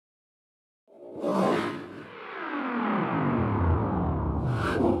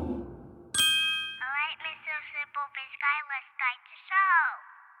right, Mr. Simple Biz Guy, let's start the show.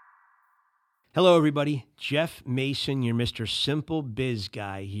 Hello, everybody. Jeff Mason, your Mr. Simple Biz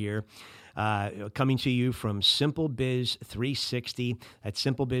Guy here, coming to you from Simple Biz 360 at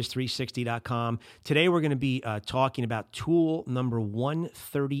simplebiz360.com. Today, we're going to be talking about tool number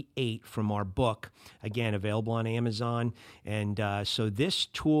 138 from our book, again, available on Amazon. And so this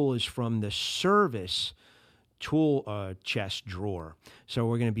tool is from the service tool chest drawer. So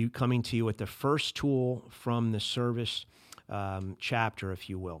we're going to be coming to you with the first tool from the service chapter, if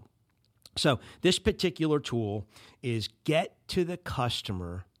you will. So this particular tool is get to the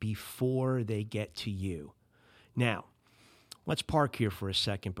customer before they get to you. Now, let's park here for a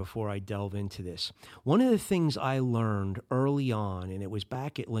second before I delve into this. One of the things I learned early on, and it was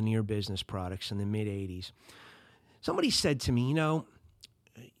back at Lanier Business Products in the mid-'80s, somebody said to me,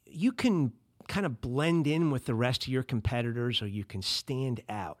 you can kind of blend in with the rest of your competitors or you can stand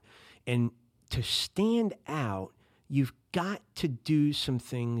out. And to stand out, you've got to do some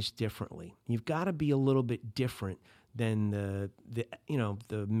things differently. You've got to be a little bit different than the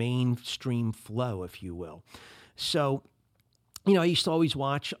mainstream flow, if you will. So, I used to always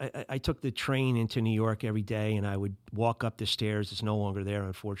watch. I took the train into New York every day, and I would walk up the stairs. It's no longer there,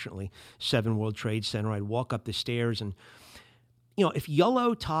 unfortunately. 7 World Trade Center. I'd walk up the stairs, and if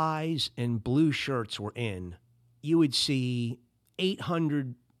yellow ties and blue shirts were in, you would see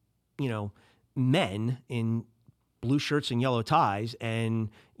 800, men in blue shirts and yellow ties,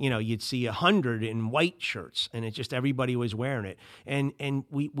 and you'd see 100 in white shirts, and it just everybody was wearing it, and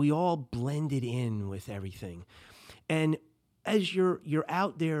we all blended in with everything. And as you're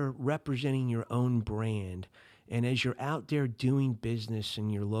out there representing your own brand, and as you're out there doing business in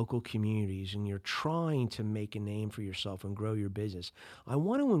your local communities, and you're trying to make a name for yourself and grow your business, I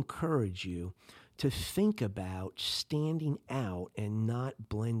want to encourage you to think about standing out and not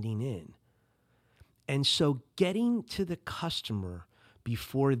blending in. And so getting to the customer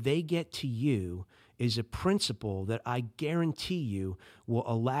before they get to you is a principle that I guarantee you will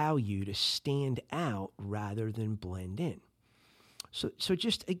allow you to stand out rather than blend in. So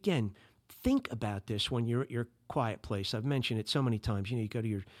just, again, think about this when you're at your quiet place. I've mentioned it so many times. You go to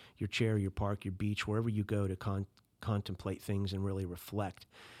your chair, your park, your beach, wherever you go to contemplate things and really reflect.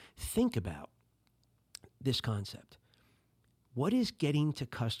 Think about this concept. What does getting to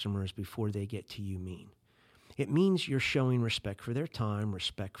customers before they get to you mean? It means you're showing respect for their time,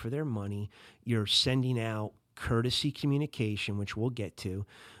 respect for their money. You're sending out courtesy communication, which we'll get to.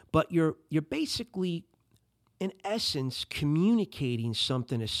 But you're basically, in essence, communicating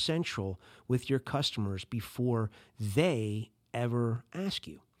something essential with your customers before they ever ask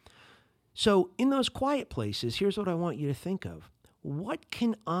you. So in those quiet places, here's what I want you to think of. What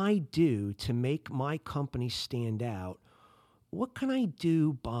can I do to make my company stand out? What can I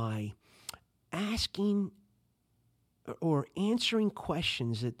do by asking or answering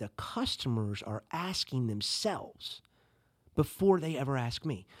questions that the customers are asking themselves before they ever ask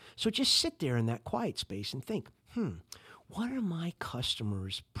me? So just sit there in that quiet space and think, what are my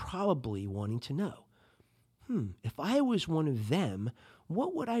customers probably wanting to know? If I was one of them,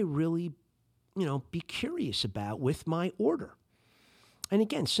 what would I really, be curious about with my order? And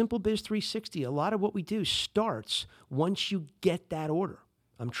again, Simple Biz 360, a lot of what we do starts once you get that order.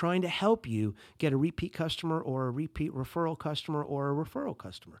 I'm trying to help you get a repeat customer or a repeat referral customer or a referral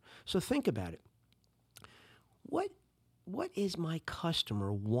customer. So think about it. What is my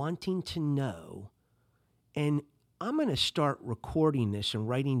customer wanting to know? And I'm going to start recording this and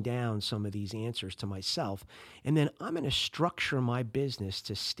writing down some of these answers to myself. And then I'm going to structure my business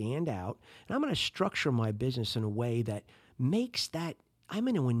to stand out. And I'm going to structure my business in a way that makes that, I'm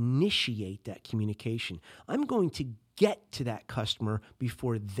going to initiate that communication. I'm going to get to that customer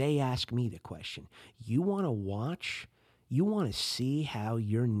before they ask me the question. You want to watch? You want to see how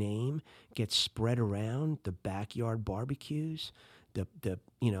your name gets spread around the backyard barbecues, the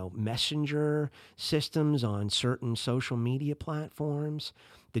messenger systems on certain social media platforms,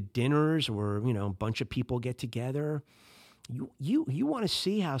 the dinners where, a bunch of people get together. You want to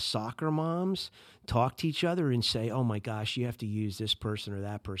see how soccer moms talk to each other and say, oh my gosh, you have to use this person or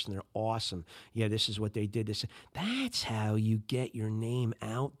that person. They're awesome. Yeah, this is what they did. That's how you get your name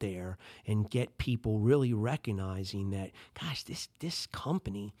out there and get people really recognizing that, gosh, this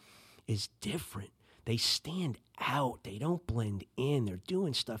company is different. They stand out. They don't blend in. They're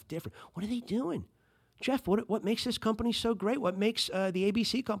doing stuff different. What are they doing? Jeff, what makes this company so great? What makes the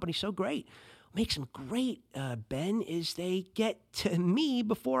ABC company so great? What makes them great, Ben, is they get to me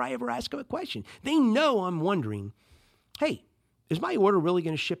before I ever ask them a question. They know I'm wondering, hey, is my order really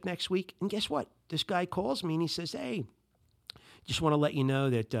going to ship next week? And guess what? This guy calls me and he says, hey, Just want to let you know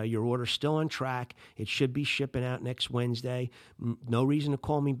that your order's still on track. It should be shipping out next Wednesday. No reason to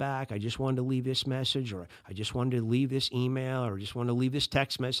call me back. I just wanted to leave this message, or I just wanted to leave this email, or just wanted to leave this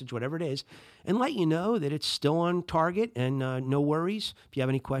text message, whatever it is, and let you know that it's still on target, and no worries. If you have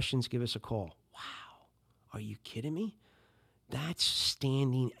any questions, give us a call. Wow. Are you kidding me? That's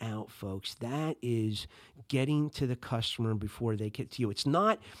standing out, folks. That is getting to the customer before they get to you. It's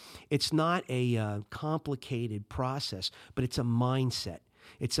not a complicated process, but it's a mindset.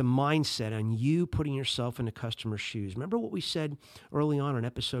 It's a mindset on you putting yourself in the customer's shoes. Remember what we said early on in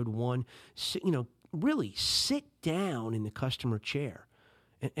episode 1? Really sit down in the customer chair.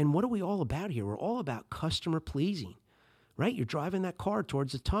 And what are we all about here? We're all about customer pleasing. Right? You're driving that car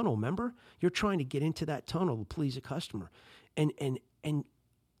towards the tunnel, remember? You're trying to get into that tunnel to please a customer. And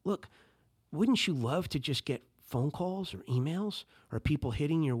look, wouldn't you love to just get phone calls or emails or people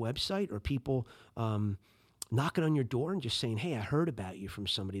hitting your website or people knocking on your door and just saying, "Hey, I heard about you from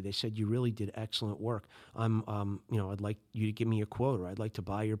somebody. They said you really did excellent work. I'd like you to give me a quote, or I'd like to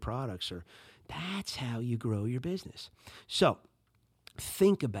buy your products." Or that's how you grow your business. So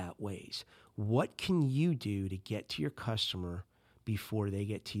think about ways. What can you do to get to your customer before they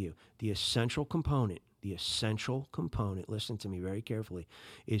get to you? The essential component, listen to me very carefully,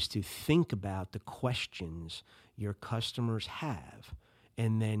 is to think about the questions your customers have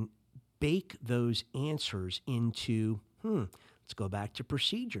and then bake those answers into, let's go back to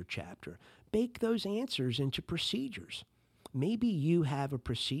procedure chapter. Bake those answers into procedures. Maybe you have a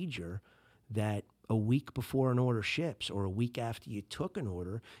procedure that a week before an order ships or a week after you took an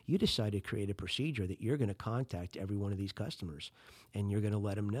order, you decide to create a procedure that you're going to contact every one of these customers and you're going to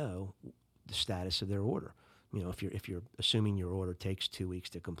let them know the status of their order. If you're assuming your order takes 2 weeks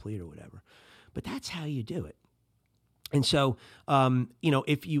to complete or whatever. But that's how you do it. And so,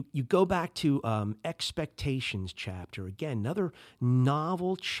 if you go back to expectations chapter, again, another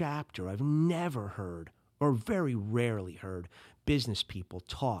novel chapter. I've never heard or very rarely heard business people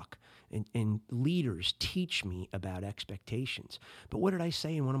talk and leaders teach me about expectations. But what did I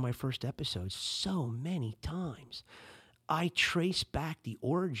say in one of my first episodes? So many times. I trace back the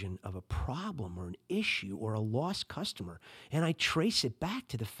origin of a problem or an issue or a lost customer, and I trace it back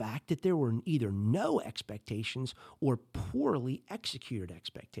to the fact that there were either no expectations or poorly executed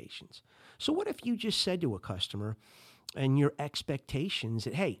expectations. So what if you just said to a customer and your expectations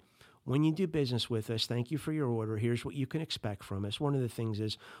that, "Hey, when you do business with us, thank you for your order. Here's what you can expect from us. One of the things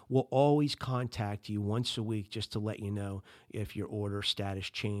is we'll always contact you once a week just to let you know if your order status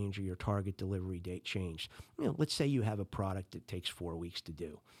changed or your target delivery date changed." Let's say you have a product that takes 4 weeks to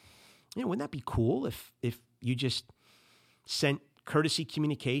do. Wouldn't that be cool if you just sent courtesy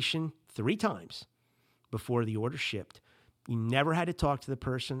communication 3 times before the order shipped? You never had to talk to the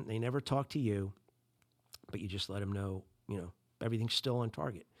person. They never talked to you, but you just let them know, everything's still on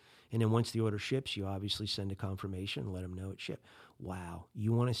target. And then once the order ships, you obviously send a confirmation and let them know it shipped. Wow.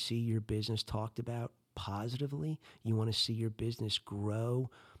 You want to see your business talked about positively? You want to see your business grow?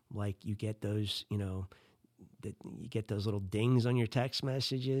 Like you get those, you get those little dings on your text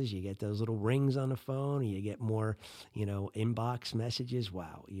messages, you get those little rings on the phone, you get more, inbox messages.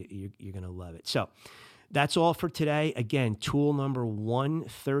 Wow. You're going to love it. So that's all for today. Again, tool number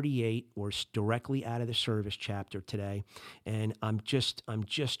 138, or directly out of the service chapter today. And I'm just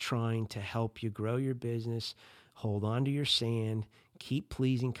trying to help you grow your business, hold on to your sand, keep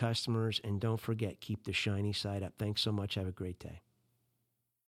pleasing customers, and don't forget, keep the shiny side up. Thanks so much. Have a great day.